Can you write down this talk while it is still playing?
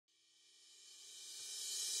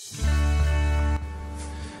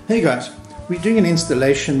Hey guys, we're doing an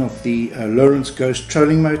installation of the Lawrence Ghost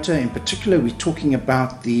trolling motor. In particular, we're talking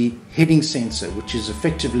about the heading sensor, which is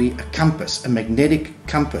effectively a compass, a magnetic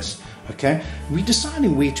compass. Okay, we're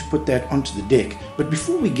deciding where to put that onto the deck. But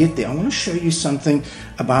before we get there, I want to show you something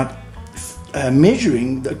about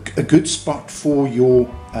measuring a good spot for your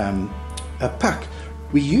puck.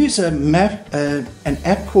 We use an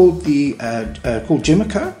app called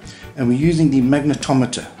Magnetometer, and we're using the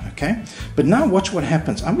magnetometer. Okay, but now watch what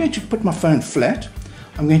happens. I'm going to put my phone flat.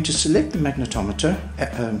 I'm going to select the magnetometer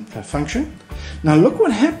function. Now look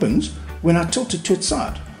what happens when I tilt it to its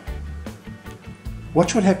side.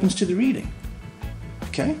 Watch what happens to the reading.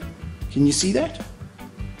 Okay, can you see that?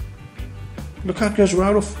 Look how it goes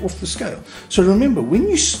right off the scale. So remember, when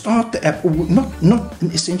you start the app, or not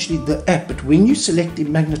essentially the app, but when you select the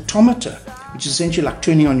magnetometer, which is essentially like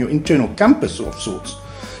turning on your internal compass of sorts,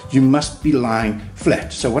 you must be lying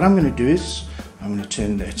flat. So what I'm going to do is, I'm going to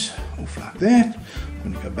turn that off like that.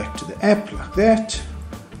 I'm going to go back to the app like that.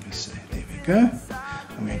 So there we go.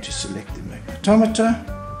 I'm going to select the magnetometer.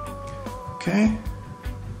 Okay.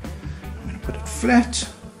 I'm going to put it flat.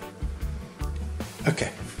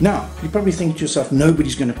 Okay. Now, you probably think to yourself,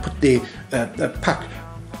 nobody's going to put their puck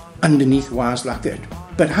underneath wires like that.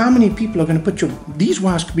 But how many people are going to put these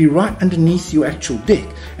wires could be right underneath your actual deck,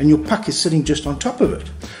 and your puck is sitting just on top of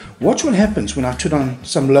it. Watch what happens when I turn on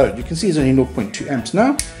some load. You can see it's only 0.2 amps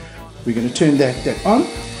now. We're going to turn that on.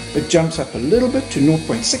 It jumps up a little bit to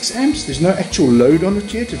 0.6 amps. There's no actual load on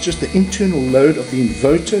it yet. It's just the internal load of the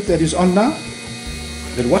inverter that is on now.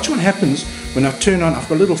 But watch what happens when I turn on. I've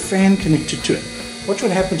got a little fan connected to it. Watch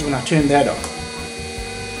what happens when I turn that on.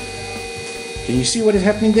 Can you see what is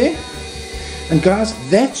happening there? And guys,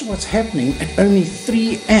 that's what's happening at only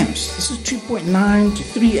 3 amps. This is 2.9 to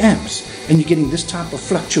 3 amps. And you're getting this type of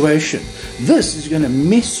fluctuation. This is going to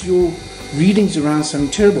mess your readings around something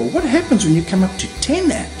terrible. What happens when you come up to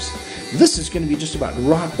 10 amps? This is going to be just about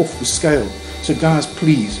right off the scale. So guys,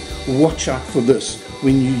 please watch out for this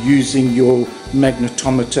when you're using your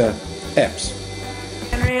magnetometer apps.